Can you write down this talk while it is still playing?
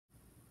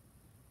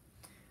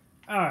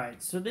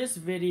Alright, so this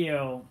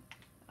video,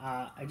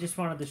 I just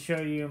wanted to show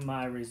you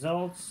my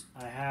results.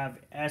 I have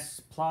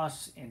S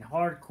plus in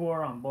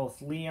hardcore on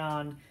both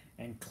Leon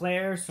and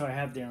Claire, so I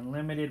have the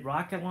unlimited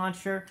rocket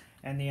launcher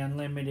and the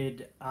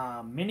unlimited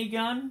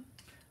minigun.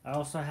 I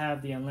also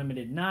have the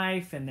unlimited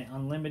knife and the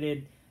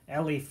unlimited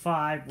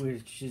LE5,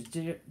 which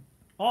is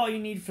all you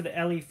need for the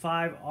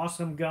LE5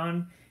 awesome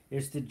gun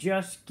is to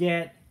just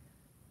get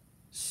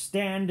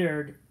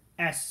standard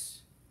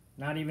S,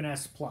 not even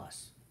S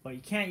plus. But you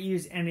can't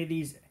use any of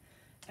these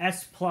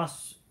S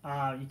plus,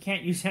 you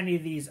can't use any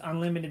of these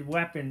unlimited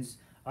weapons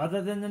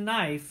other than the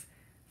knife,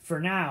 for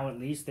now at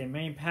least. They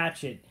may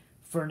patch it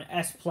for an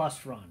S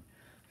plus run.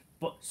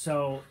 But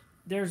so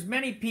there's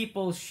many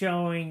people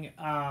showing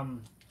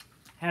how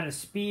to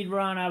speed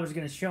run. I was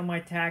going to show my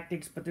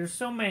tactics, but there's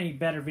so many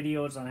better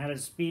videos on how to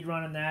speed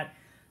run and that.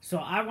 So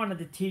I wanted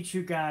to teach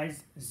you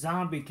guys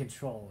zombie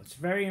control. It's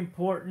very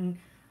important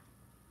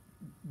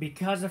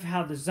because of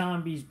how the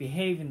zombies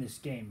behave in this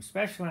game,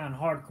 especially on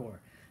hardcore.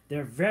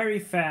 They're very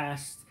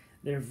fast,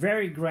 they're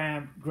very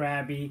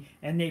grabby,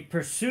 and they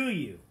pursue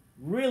you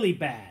really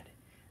bad.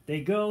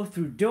 They go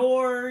through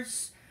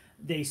doors,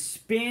 they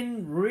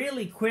spin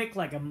really quick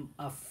like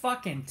a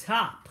fucking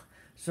top.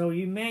 So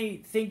you may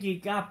think you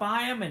got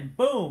by them, and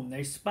boom,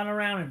 they spun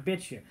around and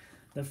bit you.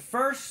 The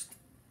first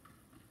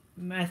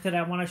method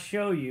I want to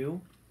show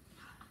you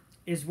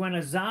is when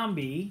a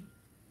zombie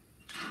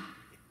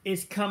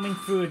is coming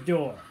through a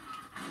door.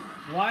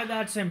 Why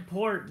that's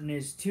important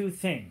is two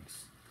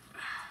things.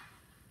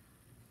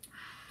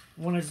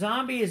 When a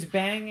zombie is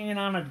banging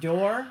on a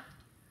door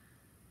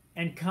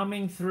and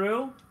coming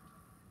through,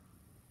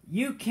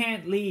 you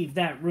can't leave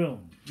that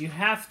room. You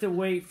have to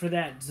wait for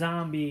that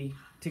zombie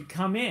to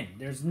come in.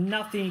 There's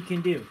nothing you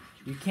can do.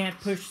 You can't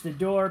push the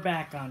door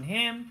back on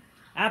him.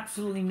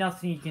 Absolutely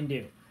nothing you can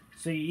do.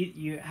 So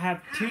you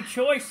have two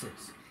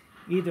choices.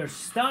 Either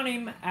stun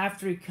him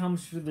after he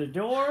comes through the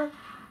door,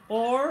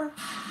 or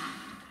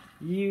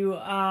you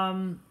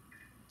run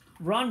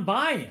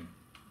by him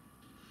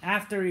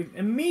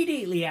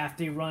immediately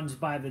after he runs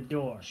by the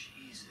door.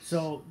 Jesus.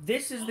 So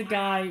this is the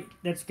guy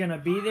that's going to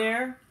be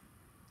there.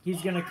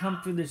 He's going to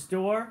come through this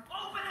door.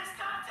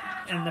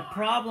 And the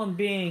problem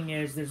being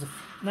is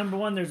number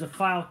one, there's a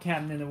file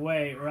cabinet in the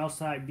way, or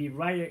else I'd be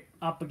right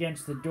up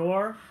against the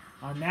door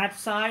on that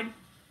side.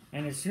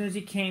 And as soon as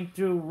he came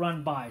through,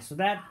 run by. So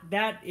that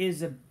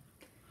is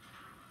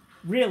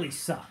really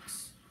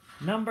sucks.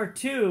 Number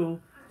two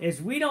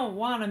is we don't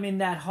want him in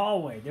that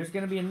hallway. There's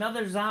going to be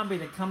another zombie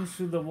that comes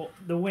through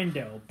the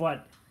window.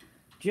 But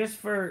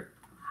just to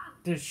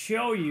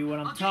show you what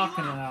I'm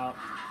talking about,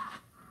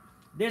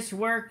 this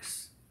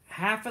works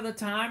half of the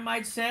time,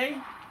 I'd say.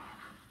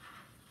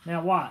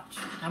 Now watch.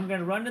 I'm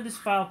going to run to this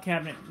file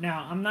cabinet.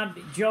 Now, I'm not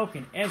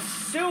joking. As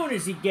soon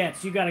as he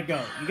gets, you got to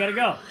go. You got to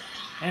go.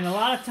 And a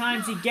lot of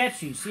times he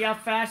gets you. See how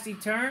fast he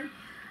turned?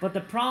 But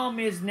the problem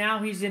is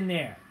now he's in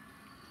there.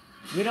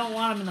 We don't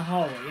want him in the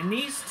hallway. And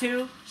these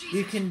two,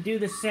 you can do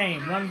the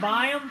same. Run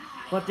by them,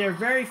 but they're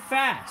very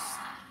fast.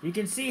 You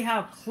can see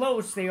how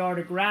close they are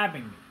to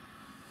grabbing me.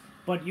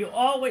 But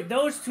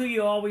those two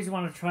you always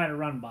want to try to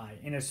run by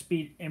in a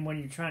speed, and when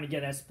you're trying to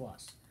get S+.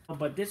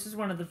 But this is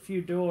one of the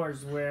few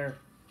doors where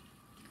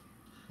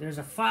there's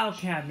a file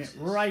cabinet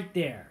right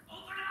there.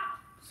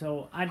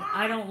 So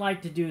I don't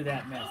like to do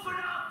that method.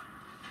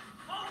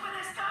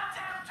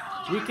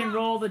 You can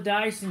roll the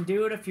dice and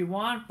do it if you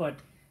want, but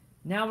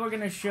now we're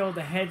going to show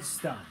the head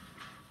stun.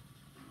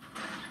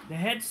 The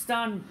head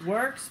stun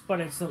works, but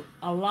it's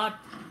a lot...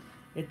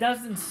 It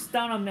doesn't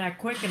stun them that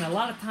quick, and a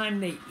lot of time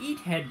they eat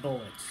head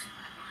bullets.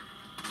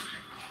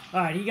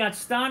 Alright, he got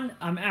stunned.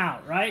 I'm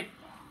out, right?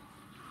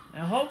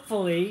 Now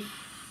hopefully...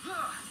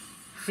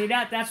 See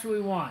that's what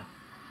we want.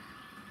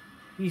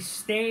 He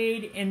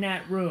stayed in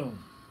that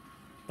room.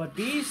 But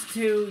these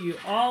two, you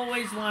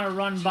always want to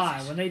run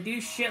by. When they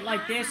do shit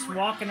like this,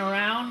 walking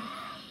around...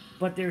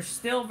 But they're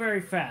still very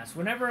fast.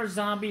 Whenever a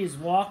zombie is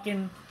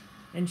walking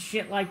and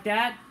shit like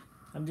that,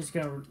 I'm just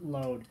going to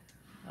load.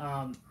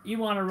 You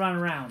want to run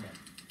around it.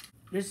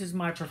 This is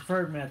my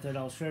preferred method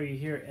I'll show you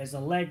here as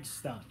a leg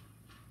stun.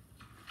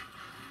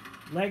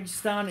 Leg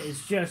stun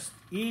is just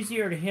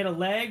easier to hit a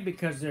leg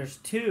because there's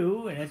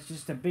two, and it's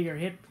just a bigger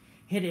hit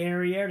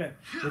area.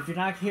 If you're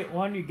not hit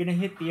one, you're going to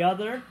hit the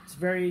other. It's a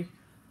very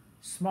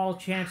small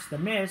chance to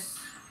miss.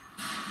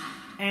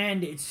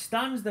 And it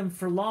stuns them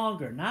for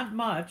longer. Not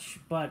much,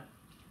 but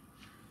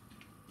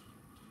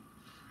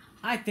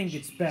I think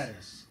it's better.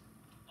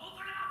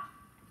 Open up!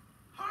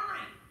 Hurry!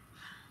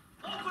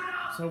 Open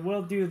up! So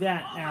we'll do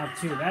that now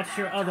too. That's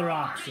your other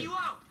option.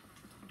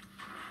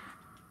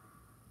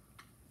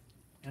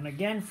 And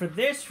again, for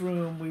this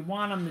room, we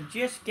want them to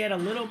just get a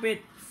little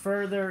bit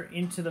further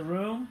into the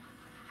room.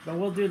 But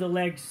we'll do the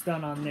leg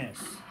stun on this.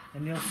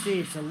 And you'll see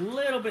it's a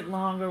little bit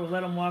longer. We'll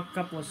let him walk a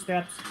couple of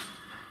steps.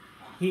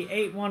 He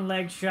ate one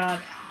leg shot,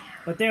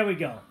 but there we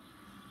go.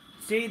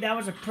 See, that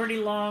was a pretty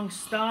long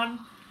stun,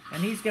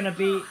 and he's going to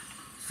be...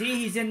 See,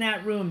 he's in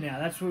that room now.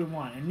 That's what we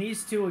want. And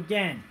these two,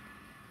 again,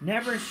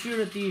 Never shoot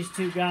at these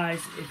two guys.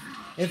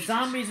 If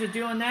zombies are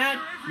doing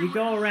that, you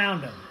go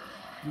around them.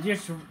 You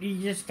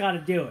just got to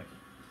do it.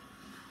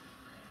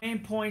 Main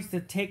points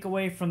to take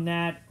away from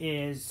that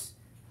is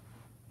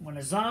when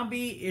a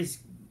zombie is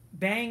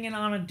banging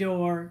on a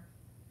door,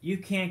 you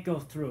can't go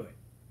through it.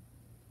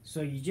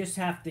 So you just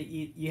have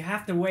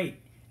to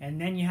wait, and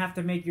then you have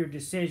to make your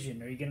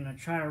decision. Are you going to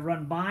try to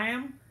run by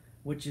him,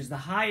 which is the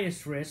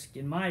highest risk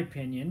in my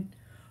opinion?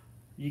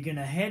 You're going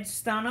to head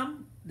stun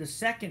him, the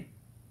second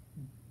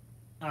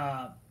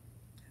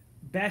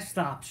best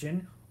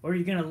option, or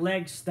you're going to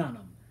leg stun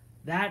him.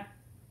 That,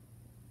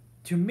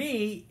 to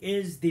me,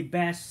 is the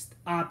best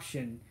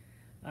option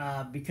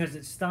because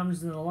it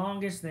stuns them the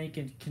longest and they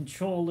can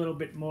control a little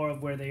bit more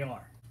of where they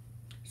are.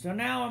 So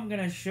now I'm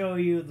going to show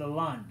you the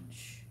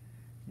lunge.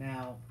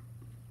 Now,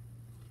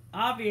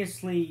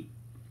 obviously,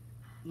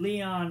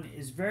 Leon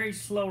is very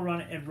slow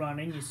at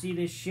running. You see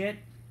this shit?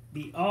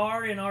 The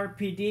R in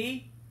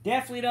RPD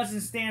definitely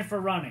doesn't stand for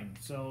running.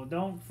 So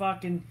don't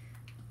fucking...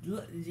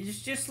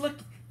 Just look.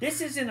 This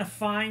is in a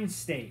fine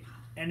state.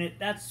 And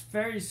that's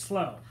very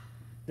slow.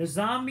 The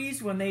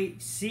zombies, when they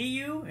see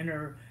you and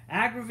are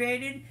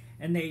aggravated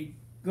and they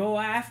go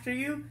after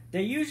you,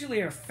 they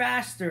usually are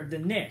faster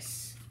than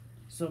this.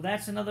 So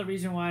that's another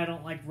reason why I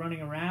don't like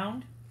running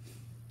around.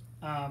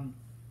 And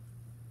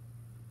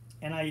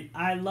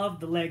I love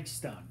the leg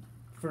stun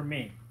for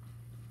me.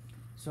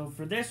 So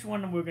for this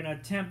one, we're going to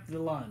attempt the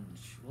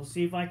lunge. We'll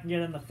see if I can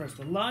get in the first.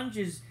 The lunge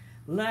is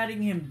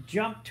letting him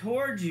jump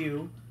towards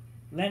you,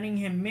 letting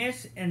him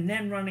miss, and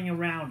then running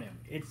around him.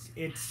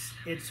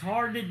 It's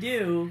hard to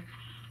do,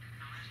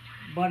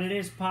 but it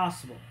is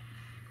possible.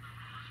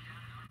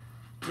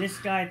 This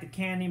guy at the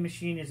candy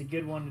machine is a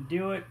good one to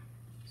do it.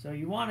 So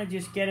you want to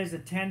just get his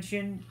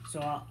attention. So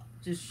I'm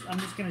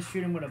just going to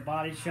shoot him with a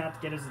body shot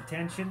to get his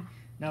attention.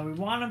 Now we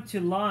want him to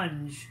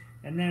lunge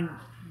and then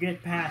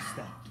get past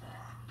him.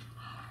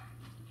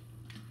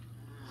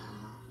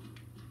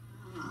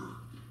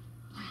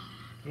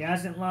 He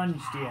hasn't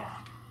lunged yet.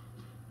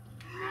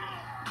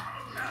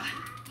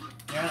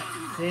 Yeah,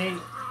 see?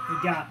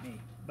 He got me.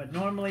 But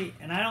normally,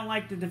 and I don't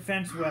like the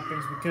defense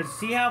weapons because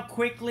see how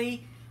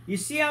quickly, you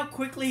see how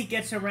quickly he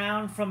gets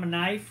around from a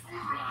knife?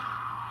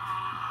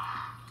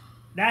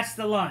 That's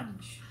the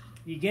lunge.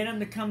 You get him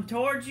to come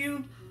towards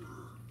you,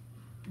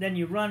 then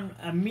you run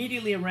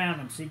immediately around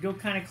him. So you go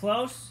kind of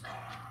close,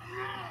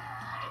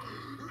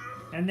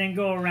 and then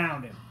go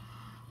around him.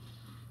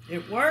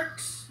 It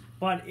works,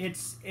 but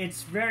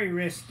it's very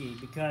risky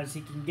because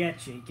he can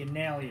get you. He can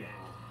nail you.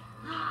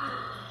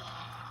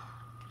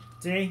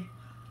 See?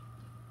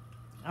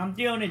 I'm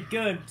doing it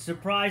good,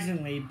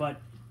 surprisingly,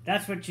 but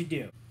that's what you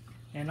do.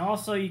 And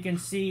also you can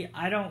see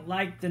I don't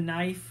like the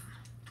knife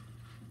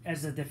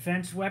as a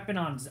defense weapon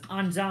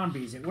on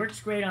zombies. It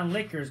works great on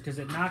lickers because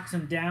it knocks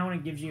them down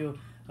and gives you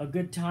a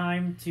good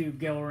time to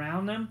go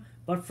around them.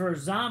 But for a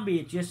zombie,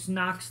 it just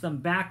knocks them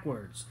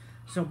backwards.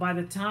 So by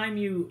the time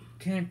you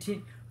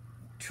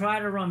try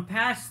to run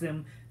past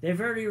them, they've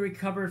already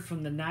recovered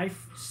from the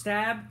knife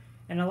stab,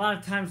 and a lot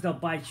of times they'll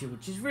bite you,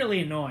 which is really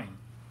annoying.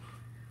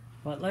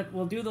 But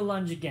we'll do the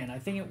lunge again. I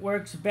think it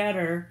works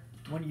better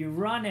when you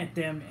run at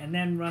them and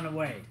then run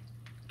away.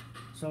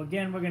 So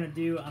again,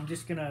 I'm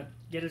just going to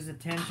get his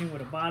attention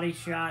with a body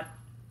shot.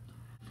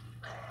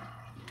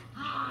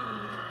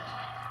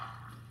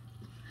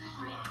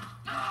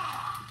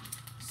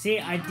 See,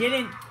 I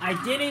didn't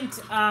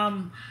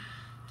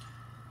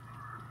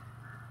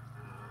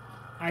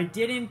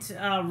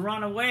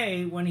run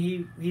away when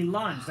he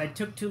lunged. I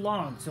took too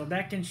long. So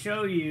that can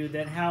show you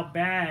that how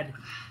bad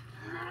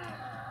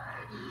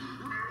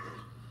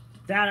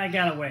that I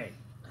got away,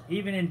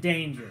 even in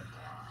danger.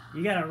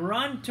 You got to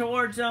run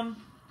towards him,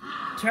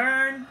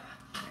 turn,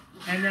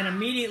 and then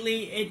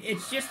immediately,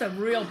 it's just a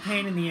real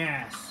pain in the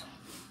ass.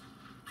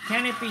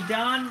 Can it be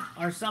done?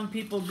 Are some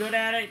people good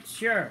at it?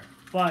 Sure,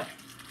 but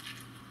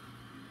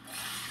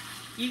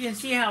you can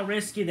see how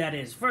risky that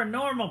is for a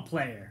normal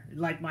player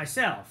like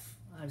myself.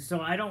 So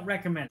I don't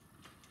recommend it.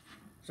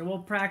 So we'll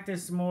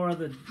practice more of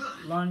the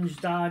lunge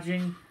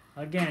dodging.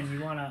 Again,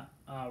 you want to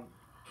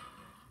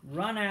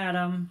run at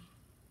him.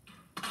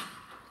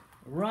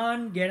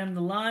 Run, get him to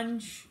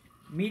lunge,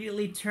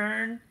 immediately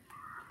turn.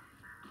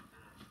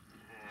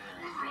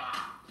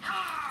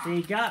 See,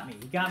 he got me.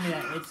 He got me.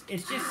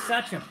 It's just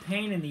such a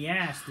pain in the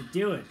ass to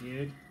do it,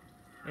 dude.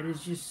 It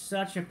is just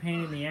such a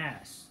pain in the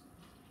ass.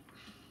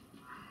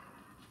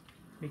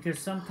 Because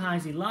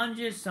sometimes he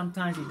lunges,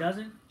 sometimes he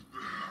doesn't.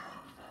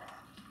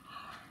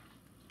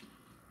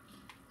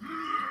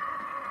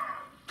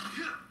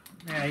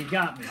 Yeah, he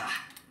got me.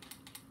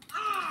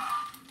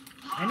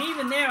 And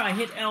even there, I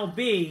hit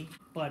LB,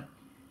 but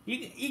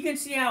you can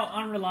see how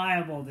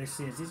unreliable this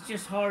is. It's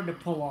just hard to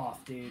pull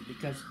off, dude,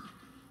 because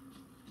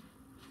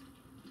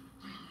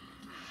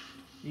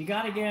you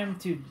got to get him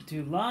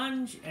to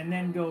lunge and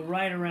then go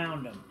right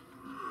around him.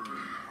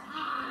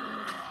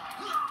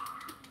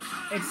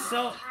 It's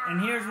so,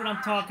 and here's what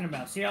I'm talking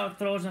about. See how it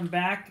throws him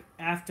back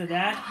after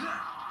that?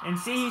 And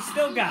see, he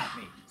still got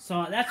me.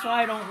 So that's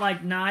why I don't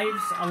like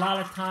knives a lot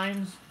of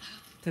times.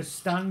 to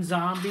stun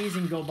zombies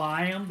and go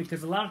by them,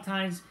 because a lot of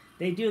times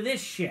they do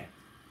this shit.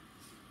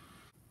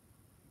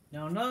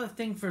 Now, another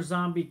thing for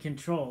zombie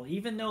control,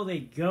 even though they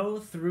go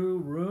through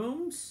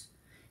rooms,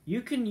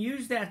 you can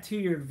use that to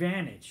your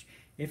advantage.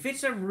 If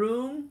it's a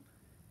room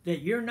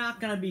that you're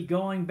not going to be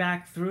going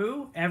back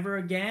through ever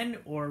again,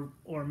 or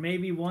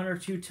maybe 1 or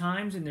 2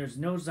 times, and there's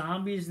no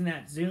zombies in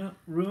that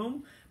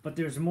room, but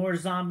there's more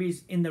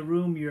zombies in the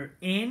room you're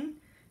in,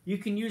 you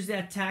can use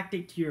that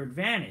tactic to your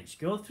advantage.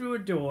 Go through a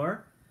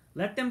door,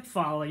 let them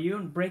follow you,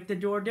 and break the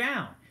door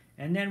down.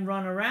 And then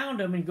run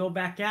around them and go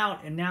back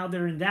out, and now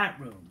they're in that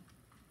room.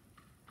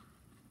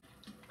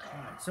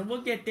 Alright, so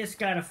we'll get this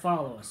guy to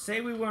follow us.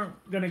 Say we weren't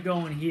going to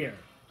go in here,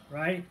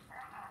 right?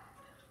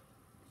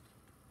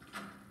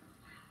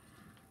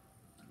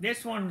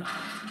 This one,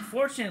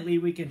 fortunately,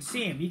 we can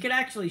see him. You could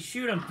actually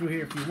shoot him through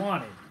here if you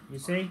wanted, you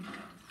see?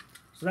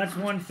 So that's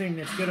one thing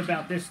that's good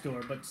about this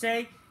door. But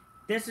say,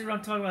 this is what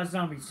I'm talking about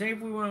zombies. Say if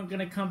we weren't going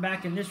to come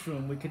back in this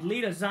room, we could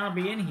lead a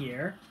zombie in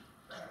here.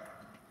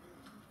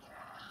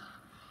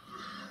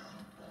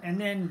 And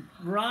then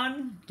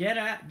run, get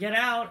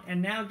out,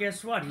 and now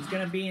guess what? He's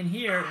going to be in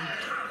here.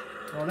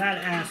 Well, that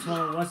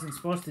asshole wasn't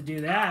supposed to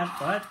do that,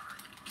 but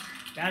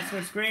that's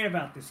what's great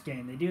about this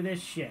game. They do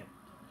this shit.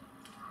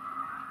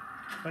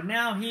 But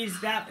now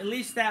at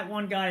least that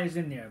one guy is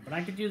in there. But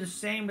I could do the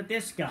same with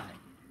this guy.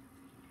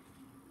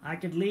 I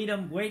could lead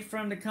him, wait for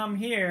him to come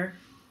here.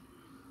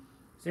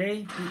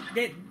 See?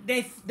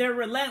 They're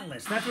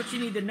relentless. That's what you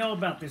need to know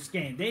about this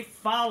game. They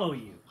follow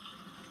you.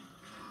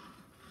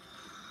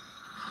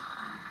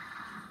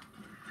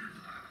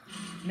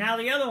 Now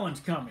the other one's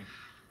coming.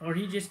 Or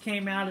he just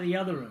came out of the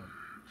other room.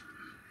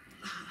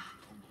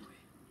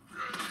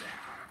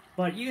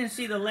 But you can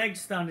see the leg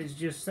stun is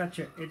just such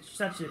a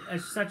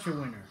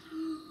winner.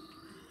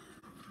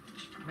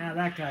 Now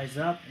that guy's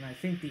up, and I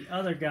think the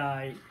other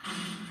guy,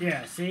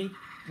 yeah, see?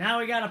 Now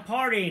we got a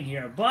party in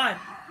here, but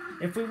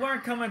if we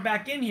weren't coming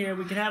back in here,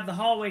 we could have the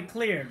hallway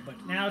cleared.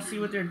 But now see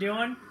what they're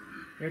doing?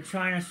 They're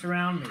trying to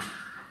surround me.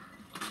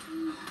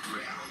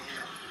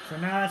 So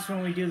now that's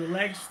when we do the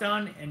leg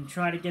stun and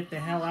try to get the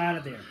hell out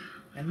of there.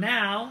 And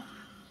now,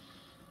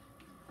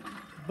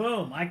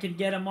 boom, I could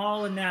get them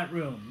all in that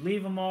room.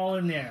 Leave them all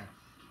in there.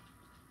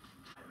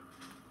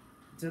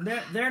 So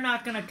they're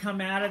not going to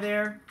come out of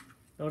there,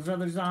 those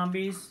other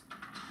zombies,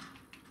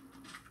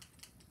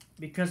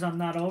 because I'm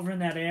not over in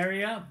that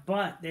area.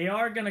 But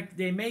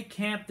they may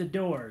camp the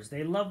doors.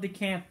 They love to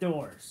camp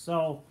doors.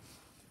 So,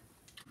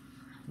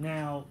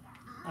 now,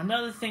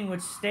 another thing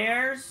with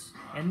stairs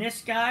and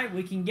this guy,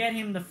 we can get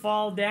him to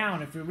fall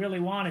down if we really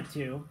wanted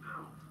to.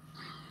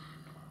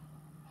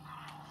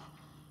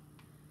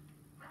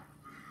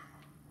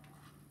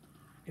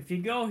 If you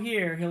go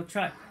here, he'll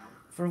try,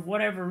 for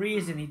whatever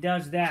reason, he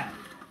does that.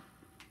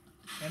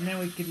 And then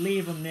we could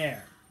leave him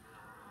there.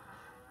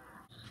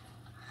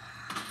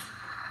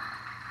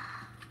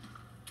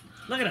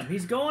 Look at him.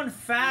 He's going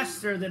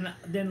faster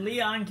than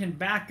Leon can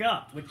back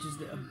up, which is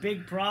a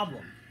big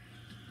problem.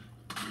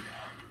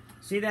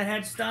 See that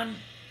head stun?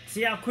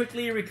 See how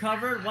quickly he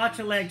recovered? Watch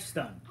a leg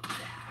stun.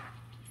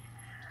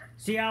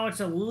 See how it's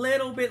a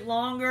little bit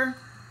longer?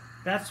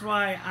 That's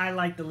why I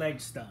like the leg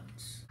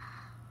stuns.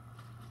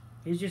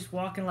 He's just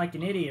walking like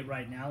an idiot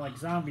right now, like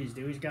zombies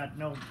do. He's got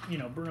no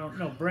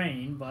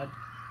brain, but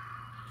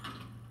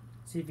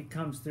see if he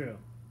comes through.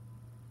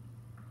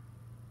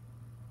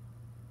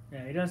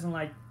 Yeah, he doesn't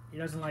like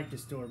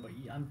this door, but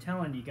I'm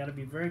telling you, you got to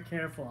be very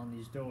careful on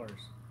these doors.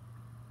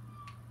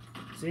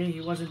 See,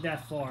 he wasn't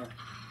that far.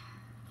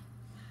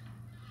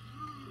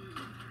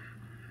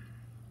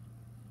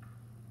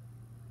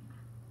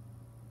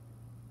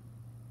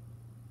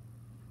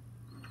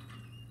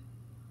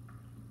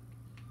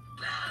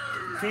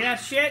 See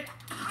that shit?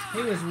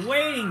 He was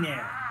waiting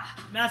there.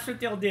 That's what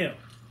they'll do.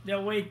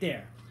 They'll wait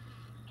there.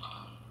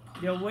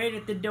 They'll wait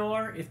at the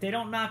door. If they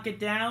don't knock it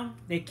down,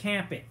 they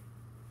camp it.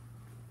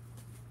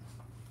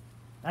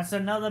 That's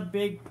another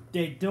big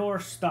door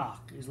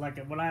stalk, is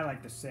like what I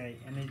like to say.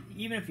 And then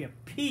even if you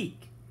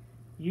peek,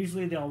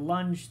 usually they'll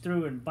lunge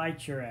through and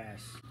bite your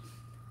ass.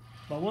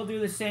 But we'll do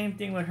the same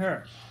thing with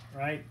her,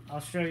 right?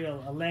 I'll show you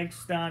a leg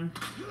stun.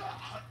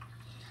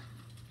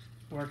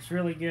 Works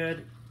really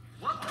good.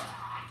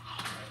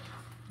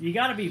 You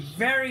got to be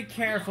very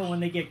careful when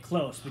they get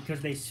close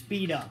because they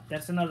speed up.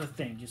 That's another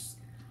thing.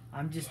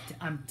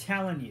 I'm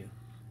telling you,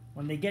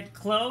 when they get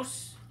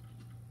close,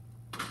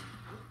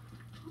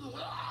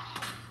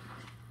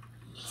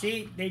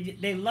 see,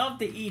 they love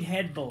to eat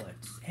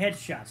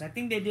headshots. I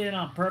think they did it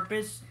on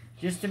purpose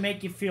just to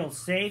make you feel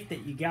safe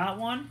that you got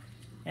one,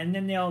 and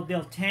then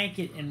they'll tank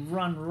it and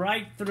run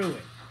right through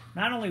it.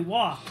 Not only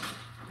walk,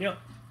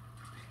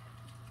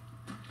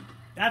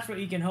 that's what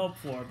you can hope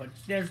for, but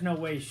there's no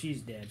way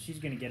she's dead. She's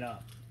going to get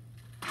up.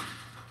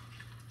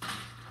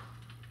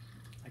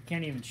 I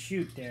can't even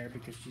shoot there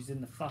because she's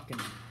in the fucking...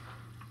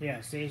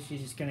 Yeah, see?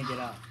 She's just going to get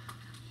up.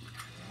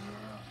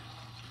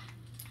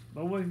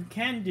 But what we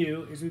can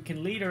do is we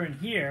can lead her in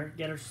here,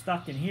 get her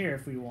stuck in here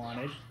if we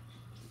wanted.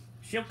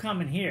 She'll come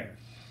in here.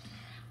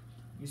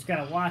 You just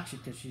gotta watch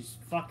it because she's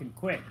fucking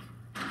quick.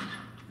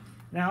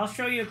 Now I'll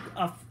show you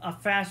a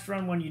fast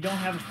run when you don't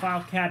have a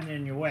file cabinet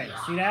in your way.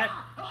 See that?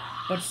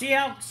 But see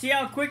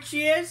how quick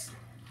she is?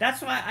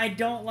 That's why I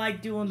don't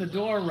like doing the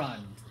door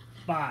run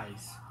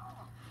buys.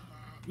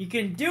 You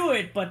can do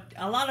it, but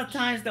a lot of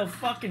times they'll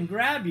fucking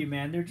grab you,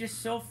 man. They're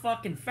just so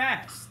fucking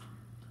fast.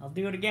 I'll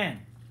do it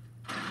again.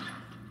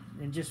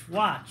 And just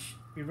watch.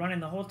 Be running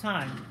the whole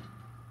time.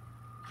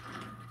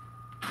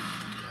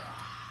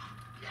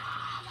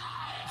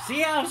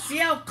 See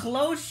how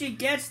close she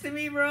gets to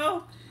me,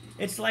 bro?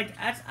 It's like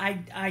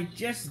I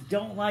just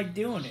don't like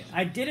doing it.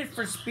 I did it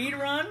for speed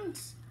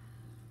runs,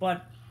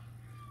 but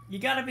you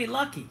gotta be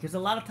lucky because a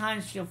lot of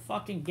times she'll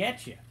fucking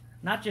get you.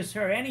 Not just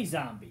her, any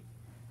zombie.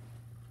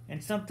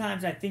 And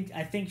sometimes I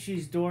think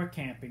she's door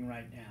camping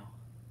right now.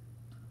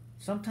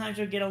 Sometimes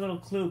you'll get a little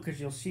clue because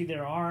you'll see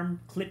their arm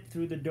clip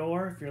through the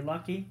door if you're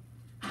lucky.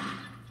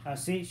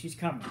 See, she's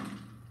coming.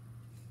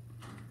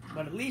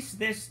 But at least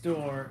this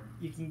door,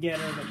 you can get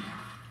her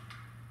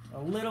a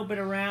little bit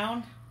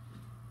around.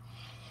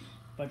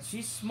 But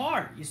she's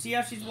smart. You see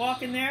how she's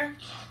walking there?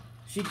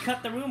 She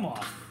cut the room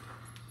off.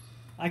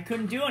 I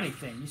couldn't do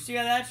anything. You see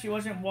how that? She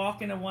wasn't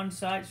walking to one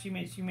side. She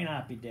may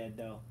not be dead,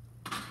 though.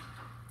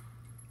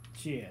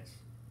 She is.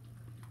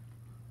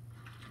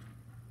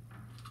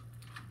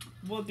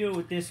 We'll do it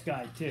with this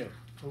guy, too.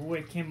 We'll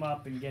wake him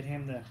up and get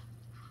him to...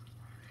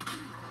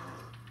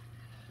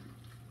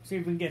 See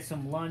if we can get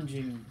some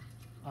lunging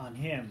on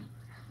him.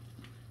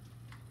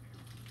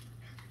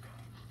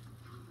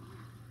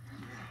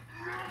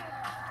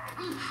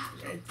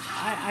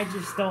 I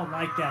just don't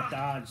like that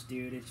dodge,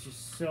 dude. It's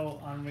just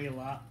so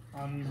unreliable.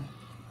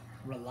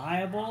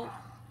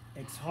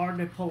 It's hard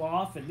to pull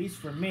off, at least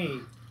for me.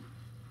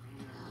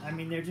 I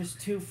mean, they're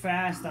just too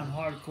fast on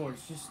hardcore.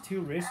 It's just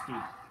too risky.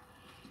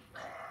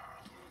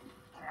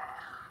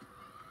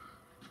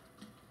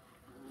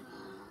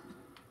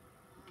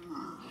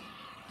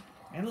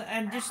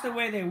 And just the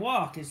way they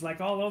walk is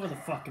like all over the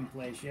fucking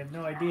place. You have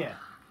no idea.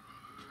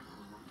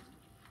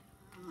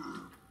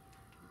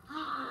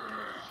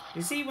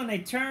 You see, when they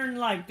turn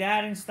like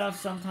that and stuff,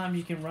 sometimes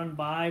you can run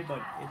by,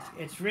 but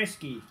it's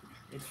risky.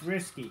 It's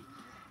risky.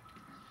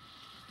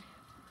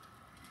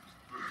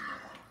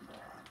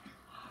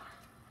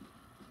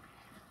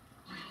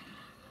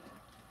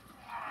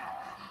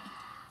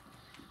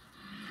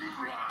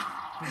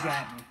 You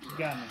got me. You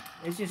got me.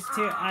 It's just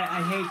too...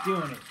 I hate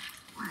doing it.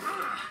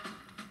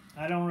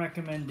 I don't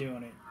recommend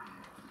doing it.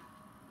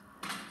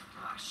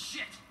 Ah,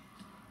 shit.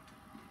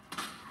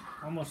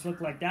 Almost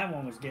looked like that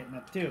one was getting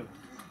up too.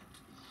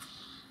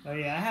 Oh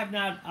yeah, I have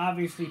not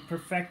obviously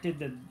perfected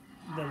the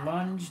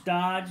lunge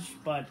dodge,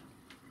 but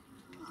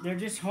they're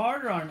just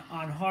harder on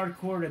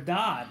hardcore to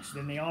dodge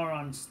than they are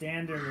on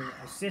standard or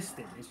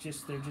assisted. It's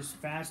just they're just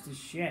fast as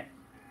shit.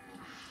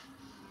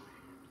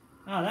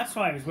 Oh, that's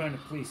why I was wearing a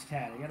police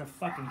hat. I got a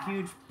fucking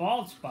huge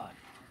bald spot.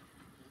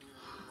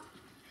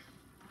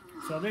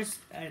 So this,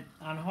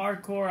 on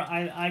hardcore,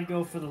 I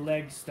go for the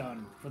leg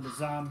stun, for the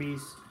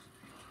zombies.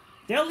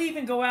 They'll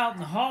even go out in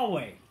the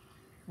hallway.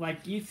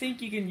 Like, you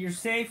think you're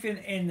safe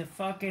in the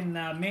fucking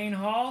main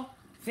hall?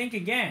 Think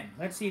again.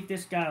 Let's see if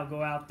this guy will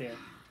go out there.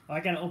 Well,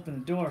 I gotta open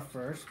the door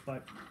first,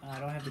 but I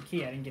don't have the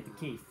key. I didn't get the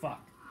key.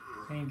 Fuck.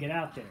 I didn't get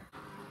out there.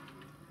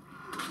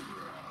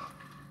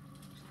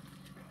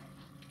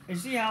 You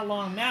see how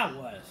long that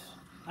was?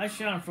 I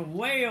shot him from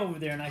way over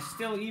there, and I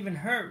still even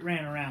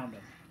ran around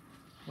him.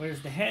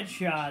 Whereas the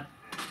headshot,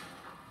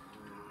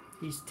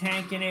 he's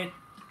tanking it.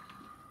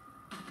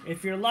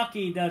 If you're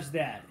lucky, he does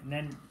that. And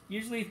then,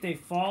 usually if they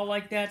fall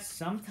like that,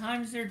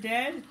 sometimes they're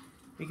dead,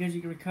 because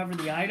you can recover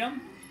the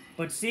item.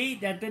 But see,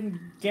 that didn't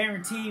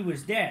guarantee he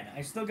was dead.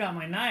 I still got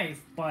my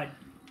knife, but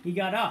he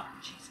got up.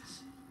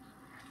 Jesus.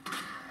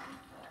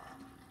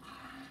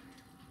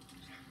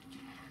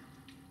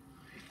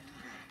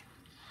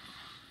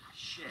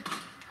 Shit.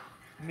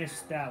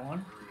 Missed that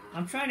one.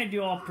 I'm trying to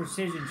do all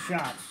precision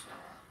shots,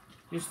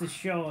 just to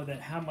show that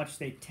how much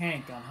they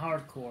tank on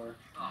hardcore.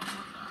 Oh, what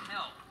the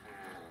hell?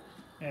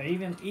 Yeah,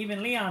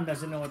 even Leon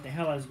doesn't know what the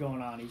hell is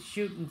going on. He's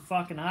shooting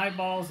fucking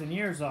eyeballs and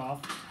ears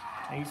off.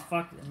 And he's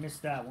fucking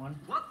missed that one.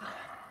 What the?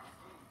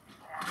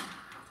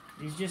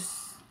 He's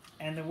just,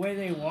 and the way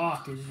they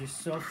walk is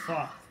just so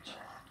fucked.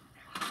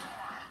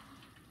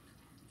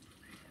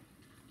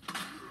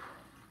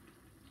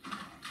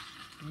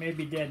 He may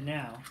be dead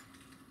now.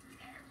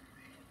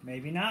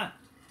 Maybe not.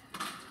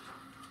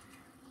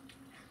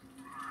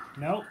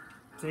 Nope.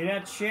 See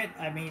that shit?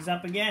 I mean, he's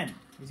up again.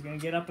 He's gonna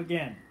get up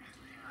again.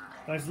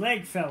 But his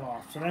leg fell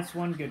off, so that's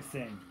one good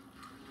thing.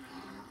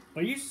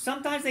 But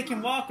sometimes they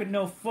can walk with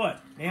no foot.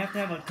 They have to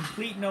have a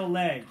complete no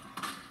leg.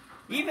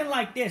 Even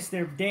like this,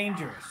 they're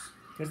dangerous.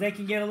 Because they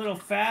can get a little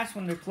fast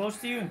when they're close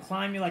to you and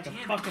climb you like a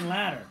fucking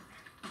ladder.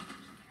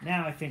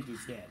 Now I think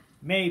he's dead.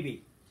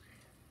 Maybe.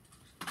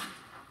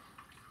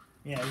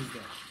 Yeah, he's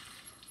dead.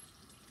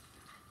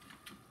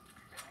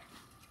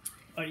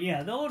 But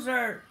yeah, those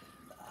are,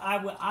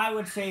 I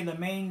would say, the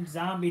main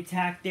zombie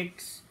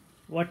tactics.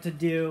 What to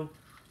do.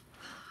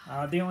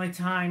 The only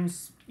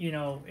times, you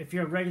know, if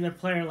you're a regular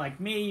player like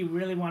me, you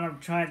really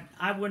want to try.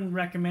 I wouldn't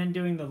recommend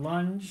doing the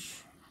lunge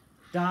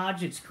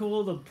dodge. It's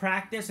cool to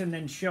practice and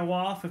then show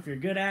off if you're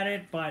good at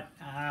it, but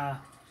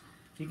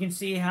you can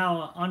see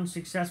how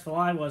unsuccessful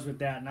I was with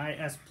that, and I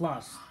S+.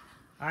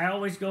 I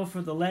always go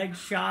for the leg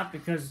shot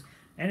because,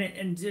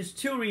 and there's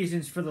two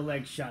reasons for the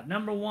leg shot.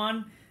 Number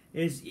one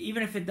is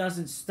even if it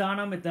doesn't stun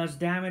them, it does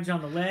damage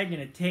on the leg,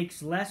 and it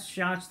takes less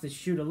shots to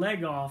shoot a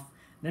leg off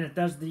than it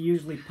does to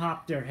usually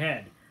pop their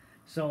head.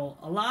 So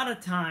a lot of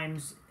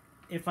times,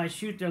 if I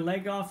shoot their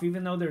leg off,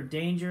 even though they're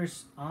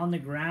dangerous on the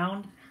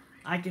ground,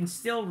 I can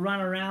still run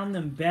around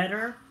them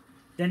better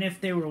than if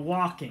they were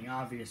walking,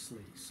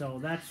 obviously. So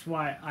that's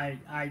why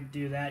I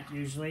do that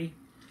usually.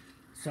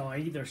 So I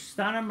either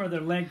stun them or their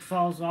leg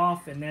falls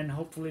off, and then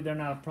hopefully they're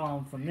not a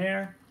problem from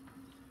there.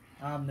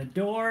 The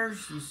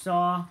doors, you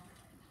saw,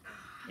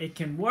 it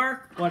can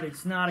work, but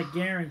it's not a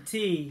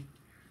guarantee.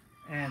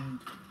 And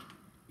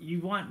you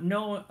want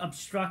no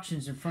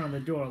obstructions in front of the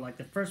door. Like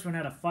the first one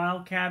had a file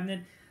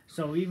cabinet,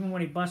 so even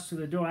when he busts through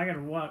the door, I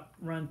gotta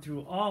run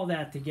through all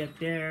that to get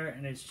there,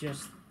 and it's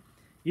just,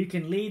 you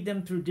can lead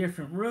them through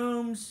different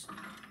rooms,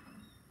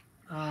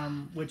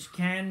 which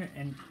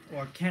can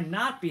or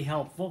cannot be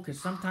helpful,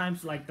 because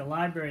sometimes, like the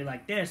library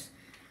like this,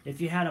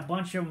 if you had a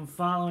bunch of them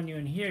following you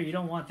in here, you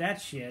don't want that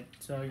shit.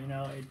 So, you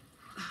know, it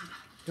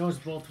goes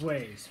both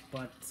ways.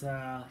 But,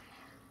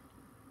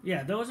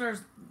 yeah, those are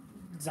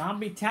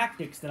zombie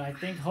tactics that I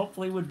think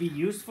hopefully would be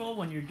useful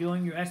when you're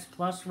doing your S+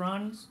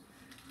 runs.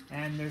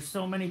 And there's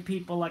so many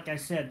people, like I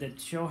said, that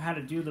show how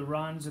to do the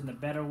runs and the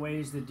better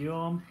ways to do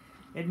them.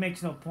 It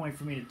makes no point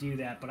for me to do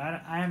that, but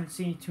I haven't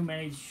seen too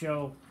many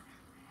show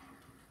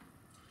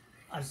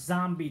a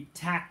zombie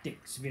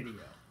tactics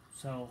video.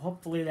 So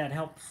hopefully that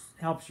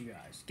helps you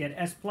guys get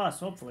S+,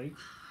 hopefully.